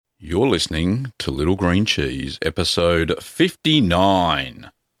You're listening to Little Green Cheese, episode 59.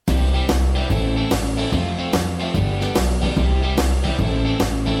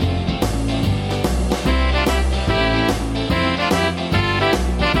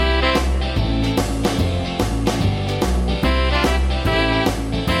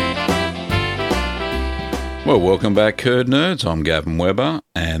 Well, welcome back, Curd Nerds. I'm Gavin Weber,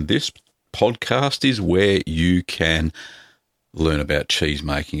 and this podcast is where you can learn about cheese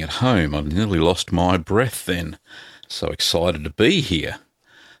making at home. I nearly lost my breath then. So excited to be here.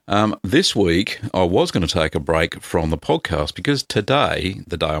 This week, I was going to take a break from the podcast because today,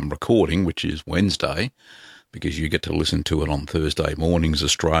 the day I'm recording, which is Wednesday, because you get to listen to it on Thursday mornings,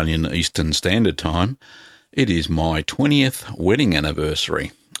 Australian Eastern Standard Time, it is my 20th wedding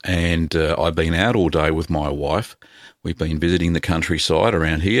anniversary. And I've been out all day with my wife. We've been visiting the countryside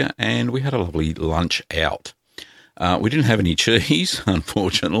around here, and we had a lovely lunch out. We didn't have any cheese,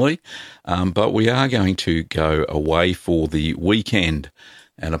 unfortunately, but we are going to go away for the weekend.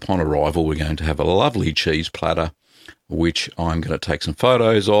 And upon arrival, we're going to have a lovely cheese platter, which I'm going to take some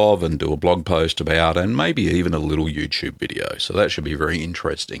photos of and do a blog post about, and maybe even a little YouTube video. So that should be very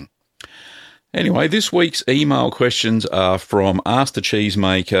interesting. Anyway, this week's email questions are from Ask the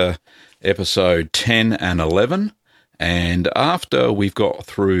Cheesemaker, episode 10 and 11. And after we've got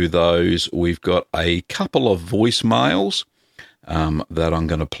through those, we've got a couple of voicemails that I'm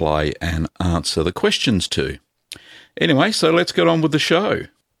going to play and answer the questions to. Anyway, so let's get on with the show.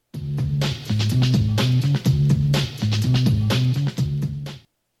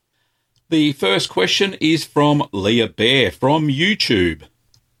 The first question is from Leah Bear from YouTube.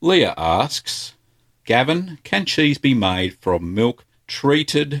 Leah asks, Gavin, can cheese be made from milk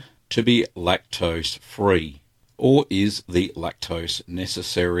treated to be lactose-free? Or is the lactose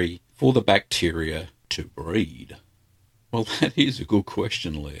necessary for the bacteria to breed? Well, that is a good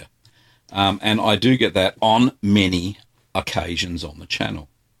question, Leah. And I do get that on many occasions on the channel.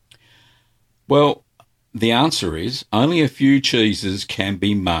 Well, the answer is only a few cheeses can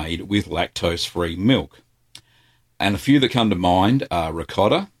be made with lactose-free milk. And a few that come to mind are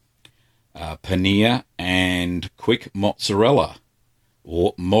ricotta, paneer, and quick mozzarella.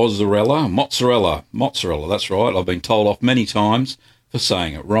 Or mozzarella, that's right. I've been told off many times for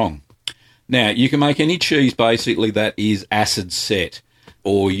saying it wrong. Now, you can make any cheese basically that is acid set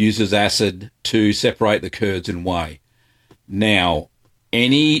or uses acid to separate the curds and whey. Now,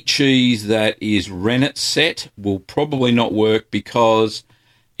 any cheese that is rennet set will probably not work because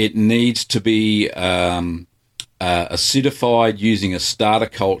it needs to be acidified using a starter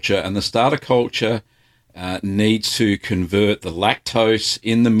culture, and the starter culture needs to convert the lactose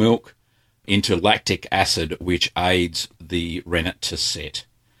in the milk into lactic acid, which aids the rennet to set.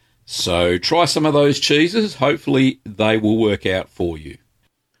 So try some of those cheeses. Hopefully they will work out for you.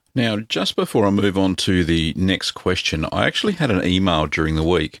 Now, just before I move on to the next question, I actually had an email during the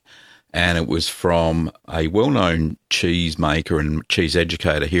week, and it was from a well-known cheese maker and cheese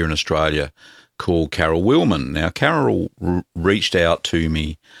educator here in Australia called Carol Willman. Now, Carol reached out to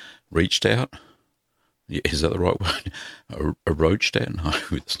me. Reached out? Is that the right word? Roached out? No,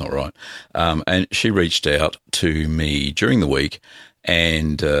 it's not right. And she reached out to me during the week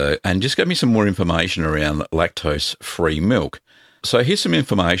and just gave me some more information around lactose-free milk. So here's some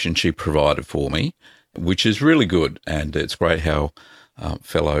information she provided for me, which is really good, and it's great how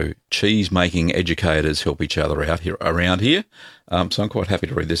fellow cheese-making educators help each other out here around here. So I'm quite happy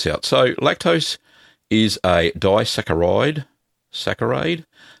to read this out. So lactose is a disaccharide,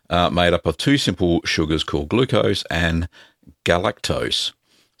 made up of two simple sugars called glucose and galactose.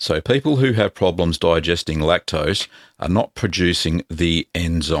 So people who have problems digesting lactose are not producing the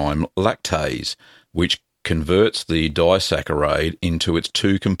enzyme lactase, which converts the disaccharide into its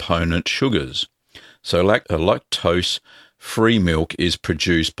two-component sugars. So lactose-free milk is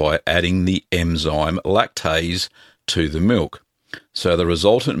produced by adding the enzyme lactase to the milk. So the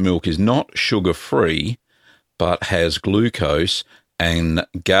resultant milk is not sugar-free, but has glucose and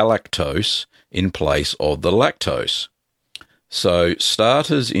galactose in place of the lactose. So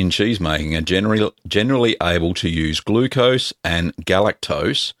starters in cheese making are generally able to use glucose and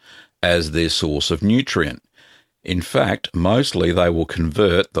galactose as their source of nutrient. In fact, mostly they will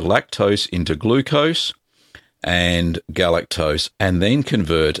convert the lactose into glucose and galactose and then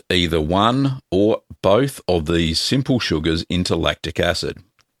convert either one or both of these simple sugars into lactic acid.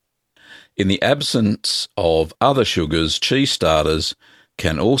 In the absence of other sugars, cheese starters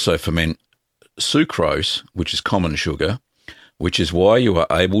can also ferment sucrose, which is common sugar, which is why you are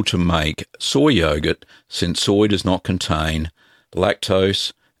able to make soy yogurt, since soy does not contain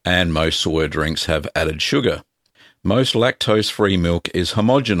lactose and most soy drinks have added sugar. Most lactose-free milk is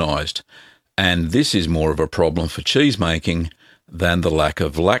homogenized, and this is more of a problem for cheese making than the lack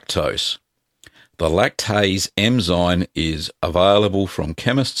of lactose. The lactase enzyme is available from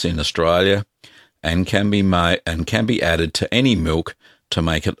chemists in Australia and can be added to any milk to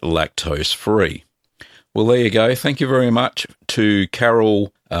make it lactose-free. Well, there you go. Thank you very much to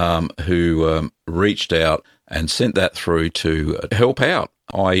Carol, who reached out and sent that through to help out.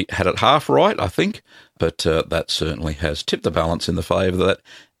 I had it half right, I think, but that certainly has tipped the balance in the favour that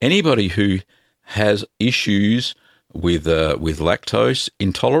anybody who has issues with lactose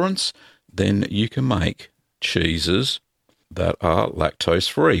intolerance, then you can make cheeses that are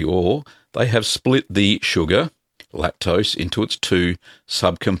lactose-free, or they have split the sugar, lactose, into its two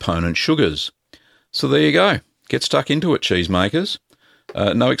subcomponent sugars. So there you go. Get stuck into it, cheesemakers.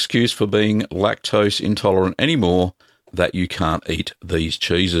 No excuse for being lactose intolerant anymore that you can't eat these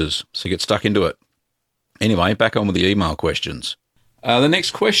cheeses. So get stuck into it. Anyway, back on with the email questions. The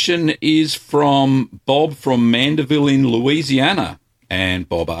next question is from Bob from Mandeville in Louisiana. And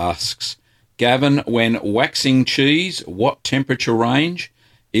Bob asks, Gavin, when waxing cheese, what temperature range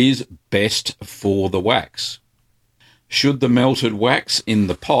is best for the wax? Should the melted wax in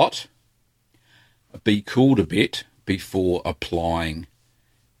the pot be cooled a bit before applying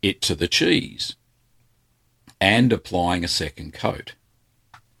it to the cheese and applying a second coat?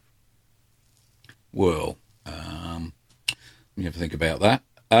 Well, let me have a think about that.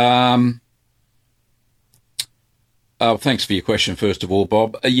 Thanks for your question, first of all,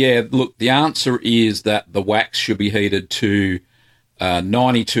 Bob. Yeah, look, the answer is that the wax should be heated to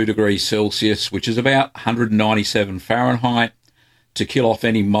 92 degrees Celsius, which is about 197 Fahrenheit, to kill off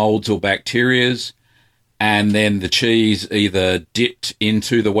any molds or bacterias, and then the cheese either dipped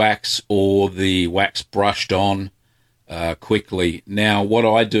into the wax or the wax brushed on quickly. Now, what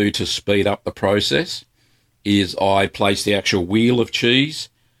I do to speed up the process is I place the actual wheel of cheese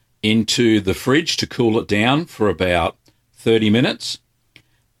into the fridge to cool it down for about 30 minutes,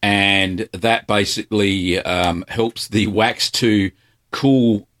 and that basically helps the wax to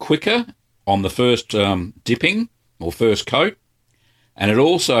cool quicker on the first dipping or first coat, and it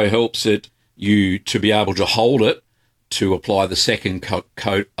also helps you to be able to hold it to apply the second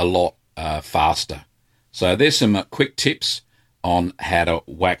coat a lot faster. So there's some quick tips on how to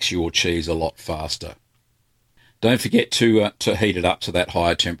wax your cheese a lot faster. Don't forget to heat it up to that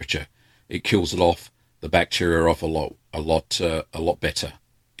higher temperature. It kills it off, the bacteria off a lot better.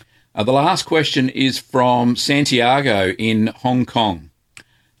 The last question is from Santiago in Hong Kong.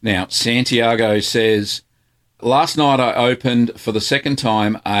 Now, Santiago says, last night I opened for the second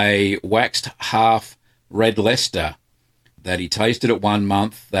time a waxed half Red Leicester that he tasted at 1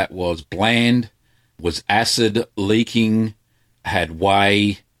 month that was bland, was acid, leaking, had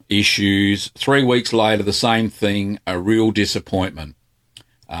whey issues. 3 weeks later, the same thing, a real disappointment.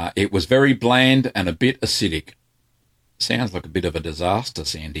 It was very bland and a bit acidic. Sounds like a bit of a disaster,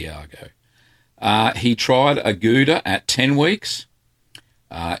 Santiago. He tried a Gouda at 10 weeks.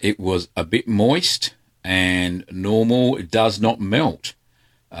 It was a bit moist and normal. It does not melt.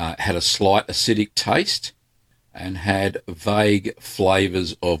 Had a slight acidic taste and had vague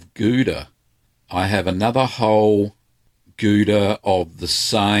flavours of Gouda. I have another whole Gouda of the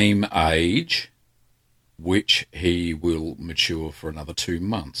same age, which he will mature for another 2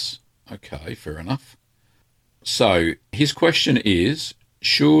 months. Okay, fair enough. So his question is,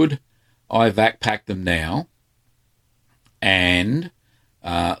 should I vac pack them now and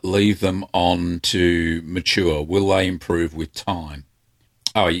leave them on to mature? Will they improve with time?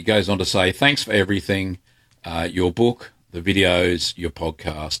 Oh, he goes on to say, thanks for everything, your book, the videos, your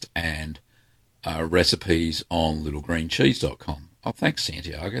podcast, and recipes on littlegreencheese.com. Oh, thanks,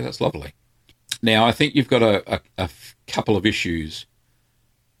 Santiago. That's lovely. Now, I think you've got a couple of issues.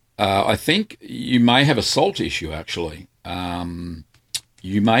 I think you may have a salt issue, actually.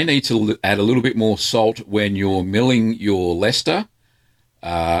 You may need to add a little bit more salt when you're milling your Leicester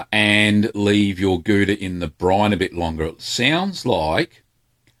and leave your Gouda in the brine a bit longer. It sounds like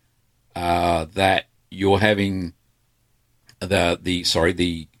that you're having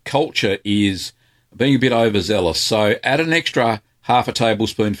the culture is being a bit overzealous. So add an extra half a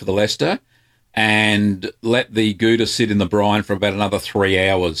tablespoon for the Leicester and let the Gouda sit in the brine for about another 3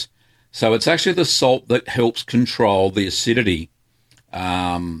 hours. So it's actually the salt that helps control the acidity.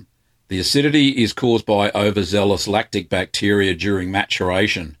 The acidity is caused by overzealous lactic bacteria during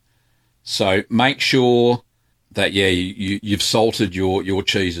maturation. So make sure that, you've salted your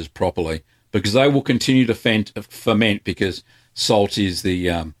cheeses properly, because they will continue to ferment because salt is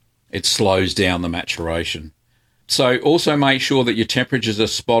it slows down the maturation. So also make sure that your temperatures are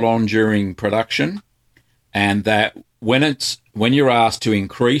spot on during production and that when you're asked to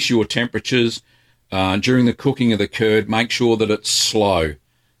increase your temperatures during the cooking of the curd, make sure that it's slow.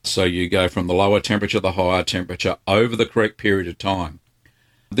 So you go from the lower temperature to the higher temperature over the correct period of time.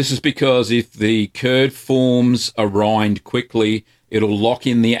 This is because if the curd forms a rind quickly, it'll lock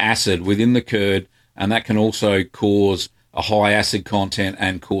in the acid within the curd, and that can also cause a high acid content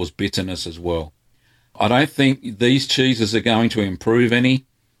and cause bitterness as well. I don't think these cheeses are going to improve any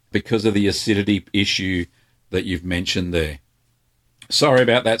because of the acidity issue that you've mentioned there. Sorry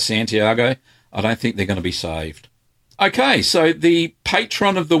about that, Santiago. I don't think they're going to be saved. Okay, so the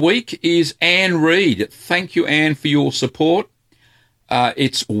patron of the week is Anne Reed. Thank you, Anne, for your support.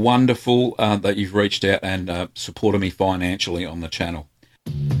 It's wonderful that you've reached out and supported me financially on the channel.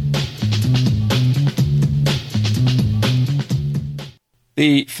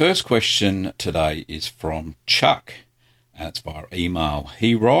 The first question today is from Chuck, and it's via email.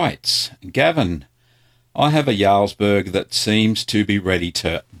 He writes, Gavin, I have a Jarlsberg that seems to be ready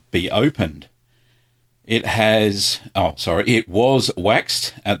to be opened. It was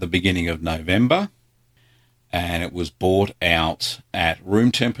waxed at the beginning of November, and it was bought out at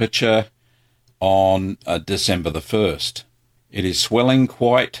room temperature on December the 1st. It is swelling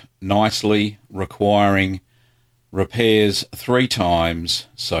quite nicely, requiring repairs 3 times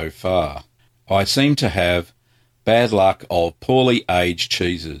so far. I seem to have bad luck of poorly aged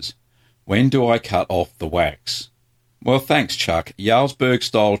cheeses. When do I cut off the wax? Well, thanks, Chuck. Jarlsberg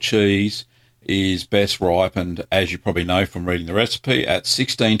style cheese is best ripened, as you probably know from reading the recipe, at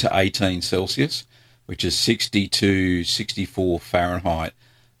 16 to 18 Celsius, which is 60 to 64 Fahrenheit,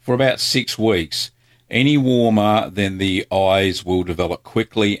 for about 6 weeks. Any warmer, then the eyes will develop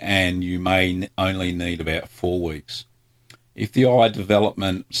quickly and you may only need about 4 weeks. If the eye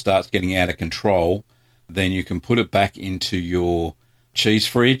development starts getting out of control, then you can put it back into your cheese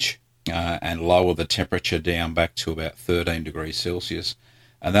fridge and lower the temperature down back to about 13 degrees Celsius,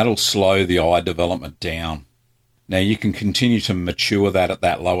 and that'll slow the eye development down. Now, you can continue to mature that at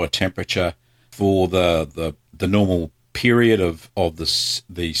that lower temperature for the normal period of the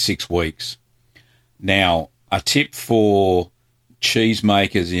 6 weeks. Now, a tip for cheese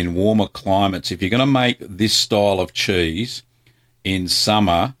makers in warmer climates, if you're going to make this style of cheese in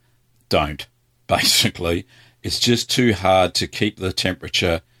summer, don't, basically. It's just too hard to keep the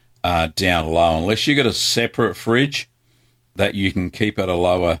temperature down low. Unless you've got a separate fridge that you can keep at a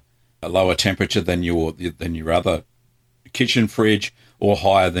lower temperature than your other kitchen fridge or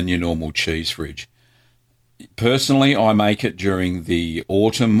higher than your normal cheese fridge. Personally, I make it during the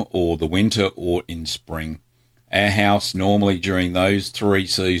autumn or the winter or in spring. Our house normally during those 3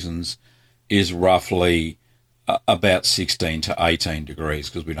 seasons is roughly about 16 to 18 degrees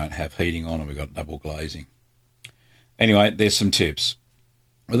because we don't have heating on and we've got double glazing. Anyway, there's some tips.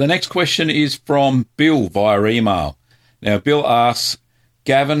 Well, the next question is from Bill via email. Now, Bill asks,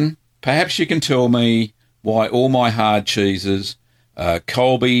 Gavin, perhaps you can tell me why all my hard cheeses,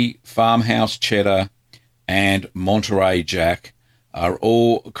 Colby, Farmhouse Cheddar, and Monterey Jack, are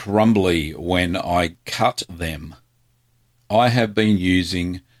all crumbly when I cut them. I have been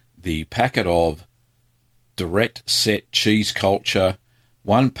using the packet of Direct Set Cheese Culture,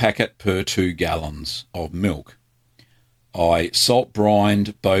 1 packet per 2 gallons of milk. I salt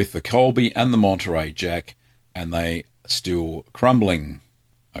brined both the Colby and the Monterey Jack, and they still crumbling.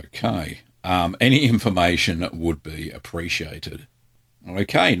 Okay. Any information would be appreciated.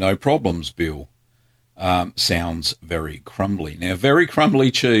 Okay, no problems, Bill. Sounds very crumbly. Now, very crumbly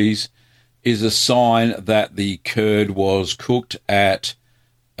cheese is a sign that the curd was cooked at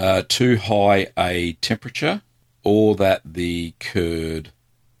too high a temperature, or that the curd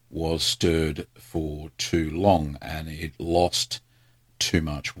was stirred for too long and it lost too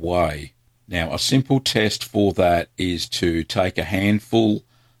much whey. Now, a simple test for that is to take a handful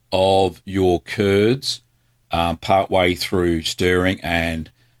of your curds partway through stirring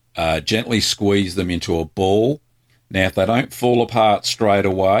and gently squeeze them into a ball. Now, if they don't fall apart straight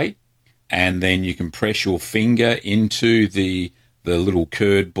away, and then you can press your finger into the little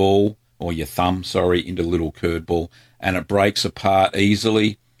curd ball, or your thumb, into the little curd ball, and it breaks apart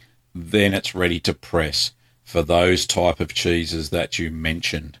easily, then it's ready to press for those type of cheeses that you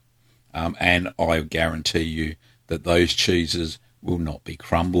mentioned. And I guarantee you that those cheeses will not be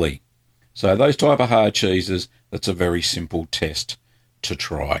crumbly. So those type of hard cheeses, that's a very simple test to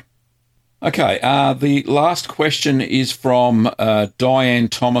try. Okay, the last question is from Diane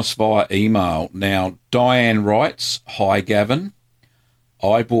Thomas via email. Now, Diane writes, Hi Gavin,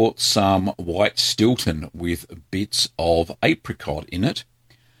 I bought some white Stilton with bits of apricot in it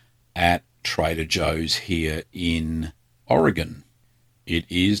at Trader Joe's here in Oregon. It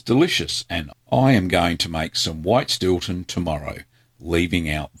is delicious, and I am going to make some white Stilton tomorrow, leaving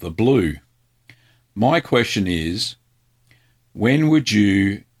out the blue. My question is, when would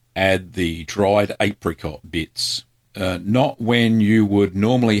you add the dried apricot bits? Not when you would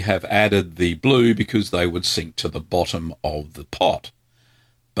normally have added the blue because they would sink to the bottom of the pot,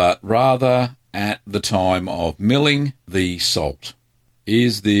 but rather at the time of milling the salt.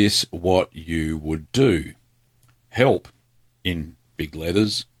 Is this what you would do? Help, in big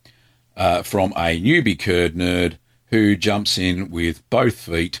letters, from a newbie curd nerd who jumps in with both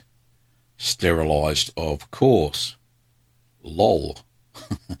feet sterilised, of course. Lol.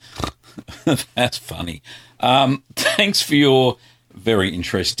 That's funny. Thanks for your very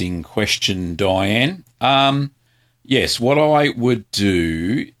interesting question, Diane. Yes, what I would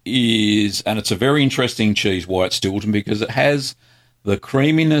do is, and it's a very interesting cheese, white Stilton, because it has the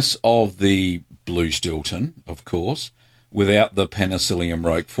creaminess of the blue Stilton, of course, without the Penicillium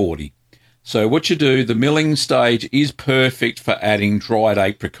Roqueforti. So what you do, the milling stage is perfect for adding dried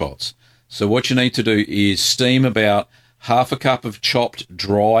apricots. So what you need to do is steam about half a cup of chopped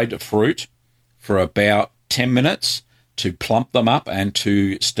dried fruit for about 10 minutes to plump them up and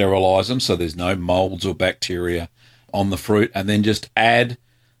to sterilise them so there's no moulds or bacteria on the fruit, and then just add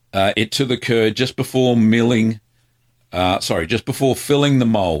it to the curd just before just before filling the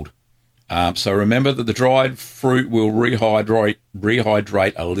mould. So remember that the dried fruit will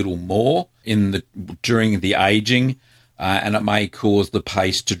rehydrate a little more during the aging, and it may cause the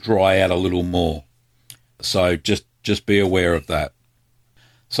paste to dry out a little more. So just be aware of that.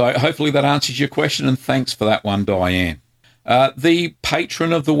 So hopefully that answers your question, and thanks for that one, Diane. The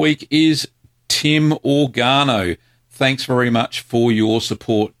patron of the week is Tim Organo. Thanks very much for your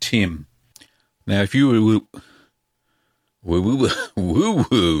support, Tim. Now, if you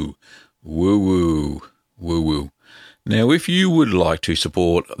Now, if you would like to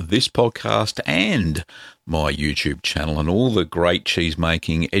support this podcast and my YouTube channel and all the great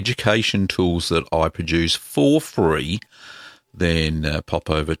cheese-making education tools that I produce for free, then pop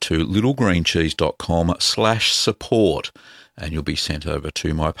over to littlegreencheese.com/support and you'll be sent over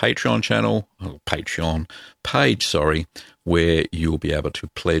to my Patreon page, where you'll be able to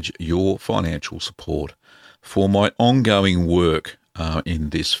pledge your financial support for my ongoing work in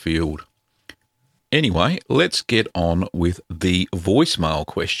this field. Anyway, let's get on with the voicemail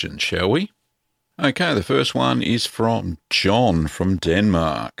questions, shall we? Okay, the first one is from John from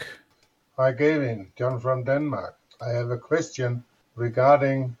Denmark. Hi, Gavin. John from Denmark. I have a question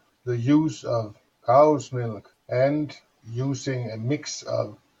regarding the use of cow's milk and using a mix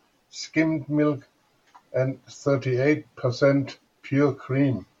of skimmed milk and 38% pure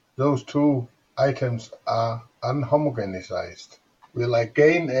cream. Those two items are unhomogenized. Will I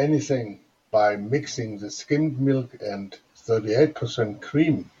gain anything by mixing the skimmed milk and 38%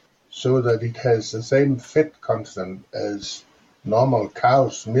 cream so that it has the same fat content as normal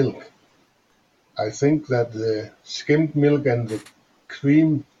cow's milk? I think that the skimmed milk and the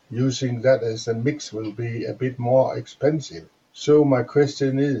cream, using that as a mix, will be a bit more expensive. So my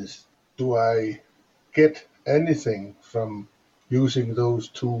question is, do I get anything from using those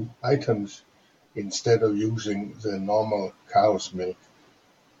two items instead of using the normal cow's milk?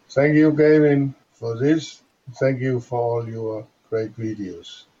 Thank you, Gavin, for this. Thank you for all your great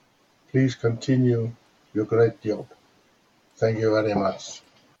videos. Please continue your great job. Thank you very much.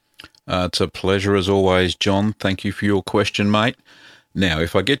 It's a pleasure as always, John. Thank you for your question, mate. Now,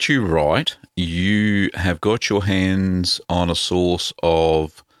 if I get you right, you have got your hands on a source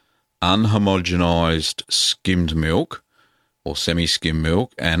of unhomogenized skimmed milk or semi-skimmed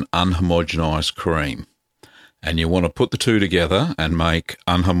milk and unhomogenized cream. And you want to put the two together and make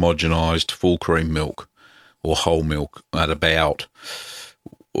unhomogenized full cream milk or whole milk at about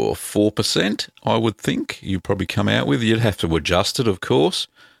 4%, I would think you'd probably come out with. You'd have to adjust it, of course,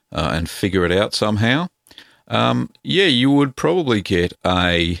 and figure it out somehow. You would probably get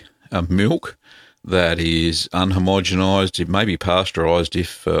a milk that is unhomogenized. It may be pasteurized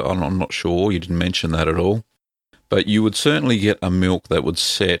if, I'm not sure, you didn't mention that at all. But you would certainly get a milk that would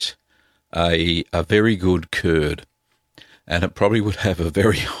set a very good curd, and it probably would have a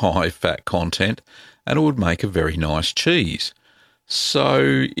very high fat content, and it would make a very nice cheese.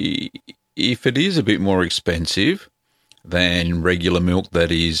 So if it is a bit more expensive than regular milk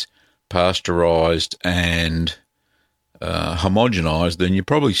that is pasteurized and homogenized, then you're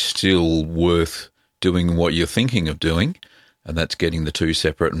probably still worth doing what you're thinking of doing, and that's getting the two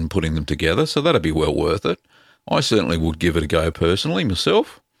separate and putting them together. So that'd be well worth it. I certainly would give it a go personally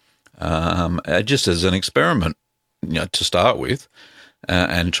myself, just as an experiment, to start with,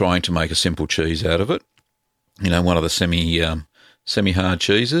 and trying to make a simple cheese out of it. One of the semi-hard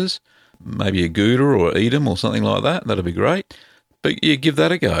cheeses, maybe a Gouda or Edam or something like that. That'd be great. But yeah, give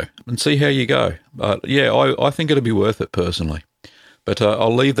that a go and see how you go. But yeah, I think it'll be worth it personally. But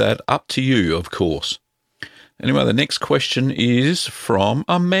I'll leave that up to you, of course. Anyway, the next question is from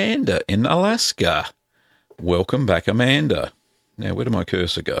Amanda in Alaska. Welcome back, Amanda. Now, where did my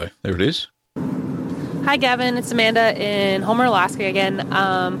cursor go? There it is. Hi, Gavin. It's Amanda in Homer, Alaska again.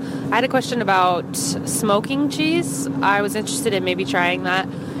 I had a question about smoking cheese. I was interested in maybe trying that.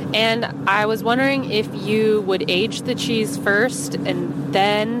 And I was wondering if you would age the cheese first and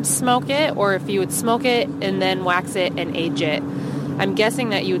then smoke it, or if you would smoke it and then wax it and age it. I'm guessing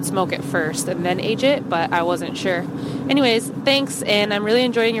that you would smoke it first and then age it, but I wasn't sure. Anyways, thanks, and I'm really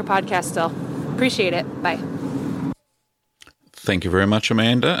enjoying your podcast still. Appreciate it. Bye. Thank you very much,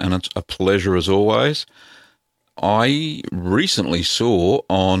 Amanda, and it's a pleasure as always. I recently saw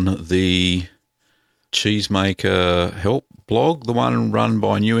on the Cheesemaker Help blog, the one run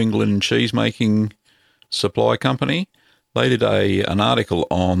by New England Cheesemaking Supply Company, they did an article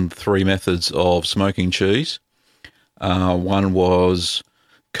on 3 methods of smoking cheese. One was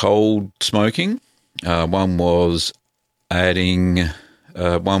cold smoking, one was rubbing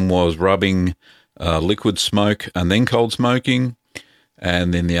liquid smoke and then cold smoking,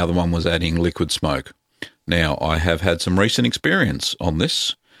 and then the other one was adding liquid smoke. Now, I have had some recent experience on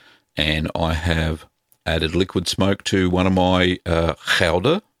this, and I have added liquid smoke to one of my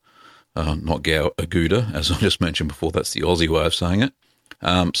Gouda, not Gouda, as I just mentioned before. That's the Aussie way of saying it.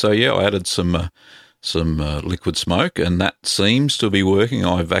 So yeah, I added some liquid smoke, and that seems to be working.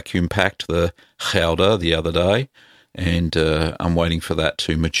 I vacuum packed the Gouda the other day, and I'm waiting for that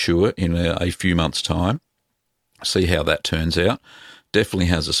to mature in a few months' time. See how that turns out. Definitely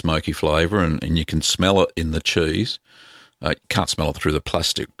has a smoky flavour, and you can smell it in the cheese. You can't smell it through the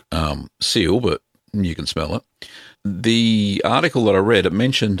plastic seal, but you can smell it. The article that I read, it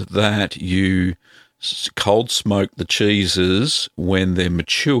mentioned that you cold smoke the cheeses when they're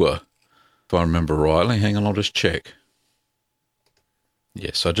mature, if I remember rightly. Hang on, I'll just check.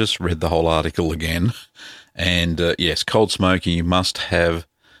 Yes, I just read the whole article again. And yes, cold smoking,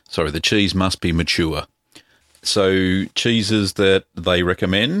 the cheese must be mature. So cheeses that they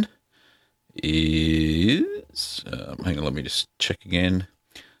recommend is, hang on, let me just check again.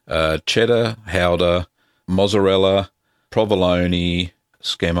 Cheddar, Gouda, mozzarella, provolone,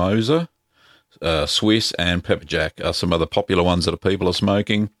 scamosa, Swiss, and pepperjack are some of the popular ones that people are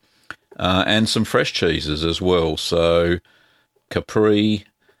smoking, and some fresh cheeses as well. So Capri,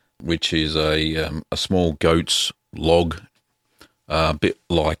 which is a small goat's log, a bit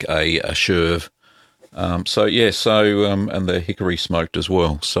like a Sherv. And they're hickory smoked as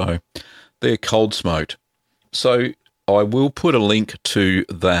well. So they're cold smoked. So I will put a link to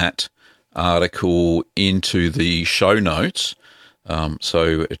that article into the show notes.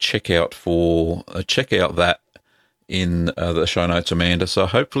 So check out that in the show notes, Amanda. So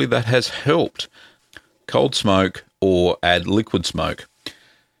hopefully that has helped. Cold smoke or add liquid smoke,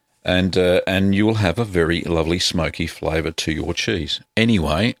 and you will have a very lovely smoky flavour to your cheese.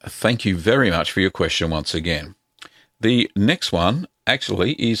 Anyway, thank you very much for your question once again. The next one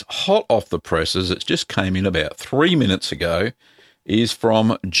actually is hot off the presses. It just came in about 3 minutes ago. Is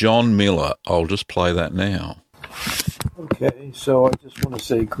from John Miller. I'll just play that now. Okay, so I just want to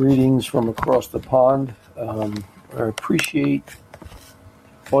say greetings from across the pond. I appreciate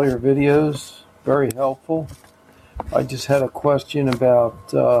all your videos. Very helpful. I just had a question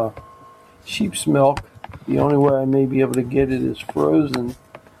about sheep's milk. The only way I may be able to get it is frozen,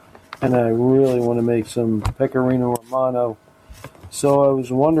 and I really want to make some pecorino romano. So I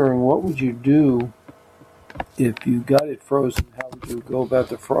was wondering, what would you do if you got it frozen? How would you go about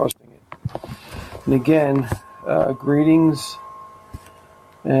defrosting it? And again, greetings,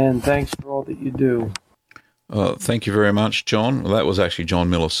 and thanks for all that you do. Thank you very much, John. Well, that was actually John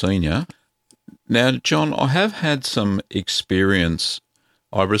Miller Sr. Now, John, I have had some experience.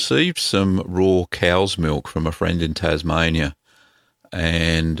 I received some raw cow's milk from a friend in Tasmania,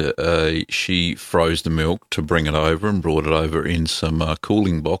 and she froze the milk to bring it over and brought it over in some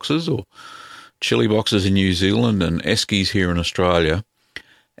cooling boxes or chili boxes in New Zealand and eskies here in Australia.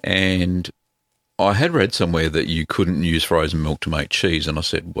 And I had read somewhere that you couldn't use frozen milk to make cheese, and I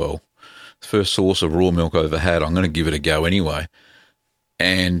said, well, the first source of raw milk I ever had, I'm going to give it a go anyway.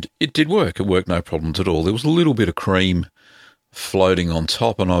 And it did work. It worked no problems at all. There was a little bit of cream floating on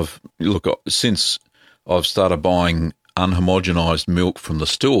top, and since I've started buying unhomogenized milk from the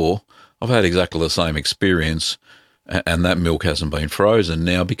store, I've had exactly the same experience, and that milk hasn't been frozen.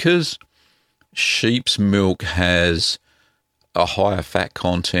 Now, because sheep's milk has a higher fat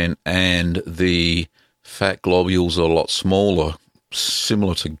content and the fat globules are a lot smaller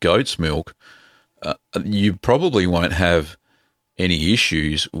similar to goat's milk, you probably won't have any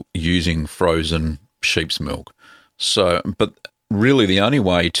issues using frozen sheep's milk. So, but really the only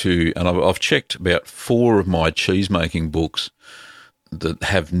way to, and I've checked about 4 of my cheese-making books that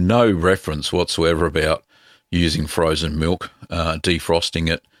have no reference whatsoever about using frozen milk, defrosting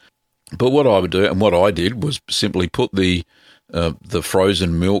it. But what I would do, and what I did, was simply put the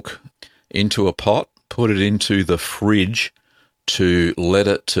frozen milk into a pot, put it into the fridge to let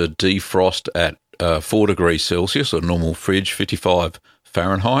it to defrost at 4 degrees Celsius, or normal fridge, 55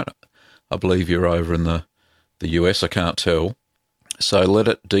 Fahrenheit. I believe you're over in the US, I can't tell. So let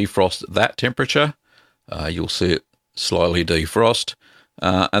it defrost at that temperature. You'll see it slightly defrost.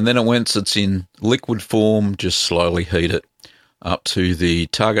 And then once it's in liquid form, just slowly heat it up to the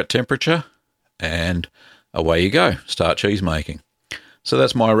target temperature, and away you go. Start cheese making. So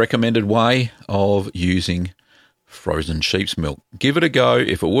that's my recommended way of using frozen sheep's milk. Give it a go.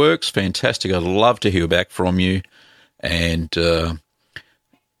 If it works, fantastic. I'd love to hear back from you, and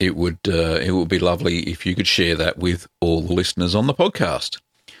it would be lovely if you could share that with all the listeners on the podcast.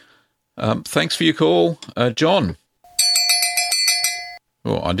 Thanks for your call, John.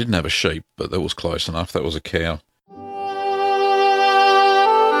 Well, I didn't have a sheep, but that was close enough. That was a cow.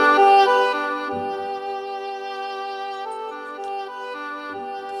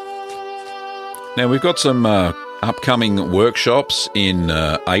 Now, we've got some upcoming workshops in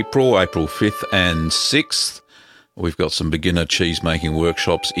April 5th and 6th. We've got some beginner cheese-making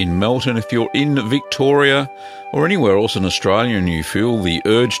workshops in Melton. If you're in Victoria or anywhere else in Australia and you feel the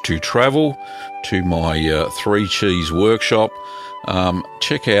urge to travel to my 3 cheese workshop,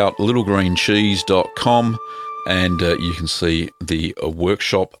 check out littlegreencheese.com, and you can see the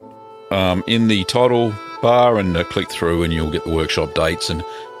workshop in the title bar, and click through and you'll get the workshop dates and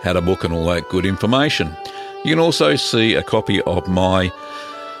how to book and all that good information. You can also see a copy of my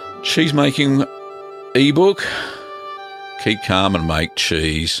cheese-making ebook, Keep Calm and Make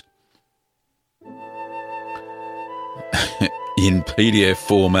Cheese, in PDF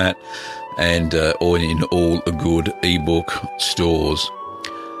format and or in all good ebook stores.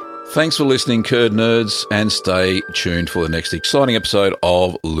 Thanks for listening, Curd Nerds, and stay tuned for the next exciting episode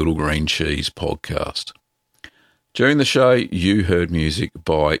of Little Green Cheese Podcast. During the show, you heard music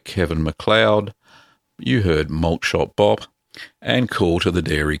by Kevin MacLeod, you heard Malt Shop Bop, and Call to the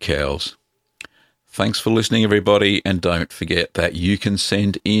Dairy Cows. Thanks for listening, everybody, and don't forget that you can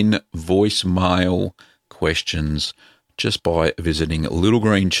send in voicemail questions just by visiting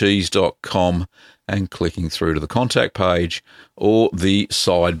littlegreencheese.com and clicking through to the contact page or the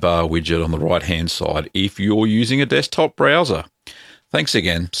sidebar widget on the right-hand side if you're using a desktop browser. Thanks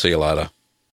again. See you later.